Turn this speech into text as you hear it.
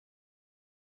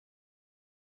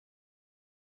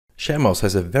ShareMouse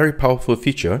has a very powerful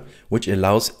feature which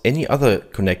allows any other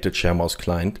connected ShareMouse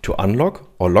client to unlock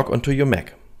or log onto your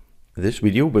Mac. This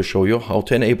video will show you how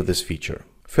to enable this feature.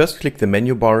 First, click the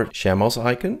menu bar ShareMouse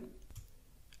icon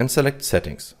and select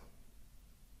Settings.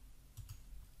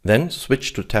 Then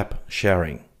switch to tab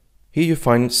Sharing. Here you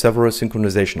find several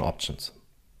synchronization options.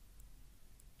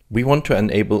 We want to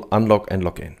enable Unlock and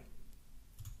Login.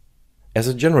 As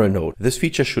a general note, this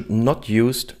feature should not be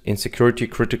used in security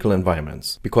critical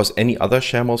environments, because any other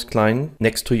ShareMouse client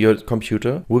next to your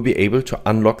computer will be able to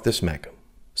unlock this Mac.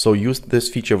 So use this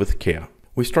feature with care.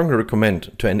 We strongly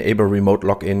recommend to enable remote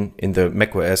login in the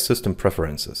macOS system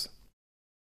preferences.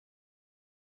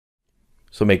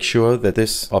 So make sure that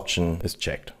this option is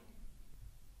checked.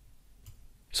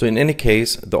 So in any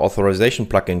case, the authorization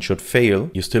plugin should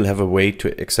fail, you still have a way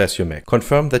to access your Mac.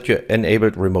 Confirm that you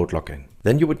enabled remote login.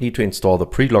 Then you would need to install the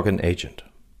pre-login agent.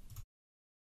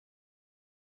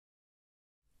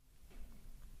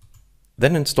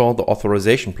 Then install the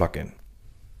authorization plugin.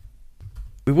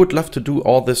 We would love to do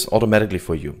all this automatically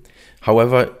for you.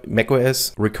 However,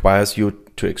 macOS requires you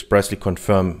to expressly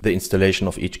confirm the installation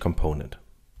of each component.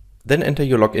 Then enter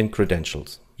your login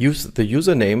credentials. Use the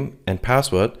username and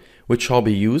password which shall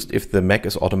be used if the Mac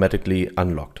is automatically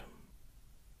unlocked.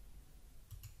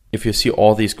 If you see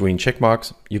all these green check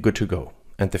marks, you're good to go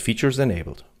and the feature is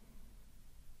enabled.